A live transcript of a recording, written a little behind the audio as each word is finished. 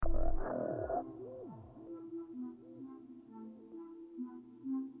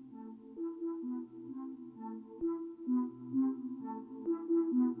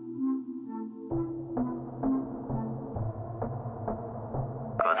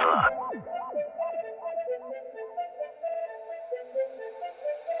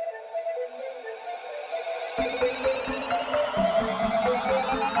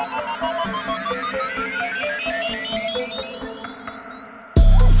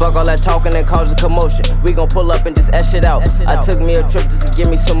Fuck all that talking and cause a commotion. We gon' pull up and just ash it out. I took me a trip just to give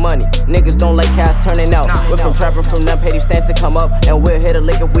me some money. Niggas don't like cash turning out. We're from trapping from them petty stands to come up, and we'll hit a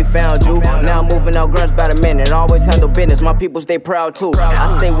lick if we found you. Now I'm moving out grunts by the minute. Always handle business, my people stay proud too. I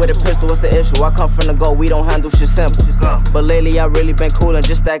stay with a pistol, what's the issue? I come from the go, we don't handle shit simple. But lately I really been coolin',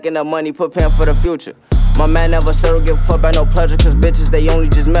 just stacking up money, preparing for the future. My man never settle, give a fuck about no pleasure, cause bitches they only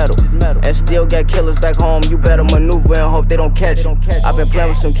just metal. And still got killers back home, you better maneuver and hope they don't catch you. I been playing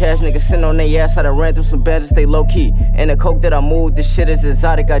with some cash, niggas sitting on their ass, I done ran through some bands and stay low key. And the coke that I moved, this shit is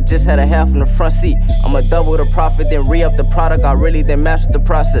exotic, I just had a half in the front seat. I'ma double the profit, then re-up the product, I really didn't master the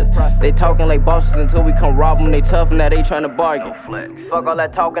process. They talking like bosses until we come rob them, they tough and now they tryna bargain. Fuck all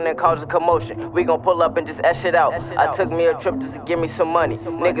that talking and cause a commotion, we gon' pull up and just ash it out. I took me a trip just to give me some money.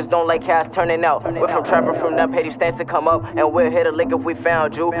 Niggas don't like cash turning out. We're from trapping from them petty stands to come up, and we'll hit a lick if we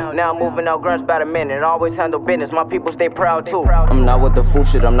found you. Now I'm moving out grunts by the minute. Always handle business, my people stay proud too. I'm not with the fool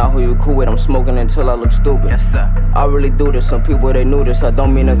shit, I'm not who you cool with. I'm smoking until I look stupid. Yes, sir. I really do this, some people they knew this. I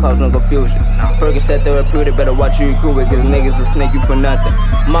don't mean to cause no confusion. Percocet therapeutic, better watch who you cool with, cause niggas will snake you for nothing.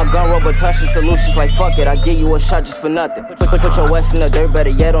 My gun rubber touching solutions like fuck it, I give you a shot just for nothing. Put your West in the dirt, better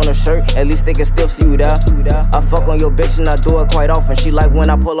yet on a shirt, at least they can still see you there. I fuck on your bitch and I do it quite often. She like when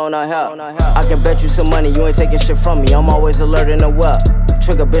I pull on her hair. I can bet you some money, you ain't taking shit from me. I'm always alert in the well.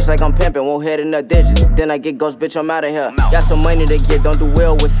 Trick a bitch like I'm pimping, won't hit in the digits. Then I get ghost, bitch, I'm out of here. Got some money to get, don't do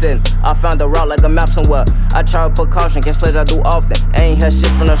well with sin. I found a route like a map somewhere. I try with precaution, guess plays I do often. I ain't had shit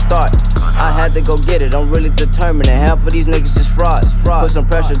from the start. I had to go get it, I'm really determined. And half of these niggas just frauds. Put some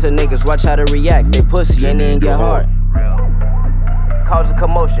pressure to niggas, watch how they react. They pussy and they ain't get hard. Cause a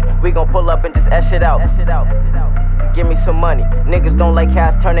commotion, we gon' pull up and just ash it out. Give me some money, niggas don't like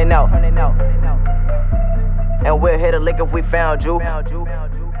cash turning out. And we'll hit a lick if we found you.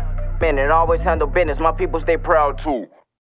 Man, it always handle business, my people stay proud too.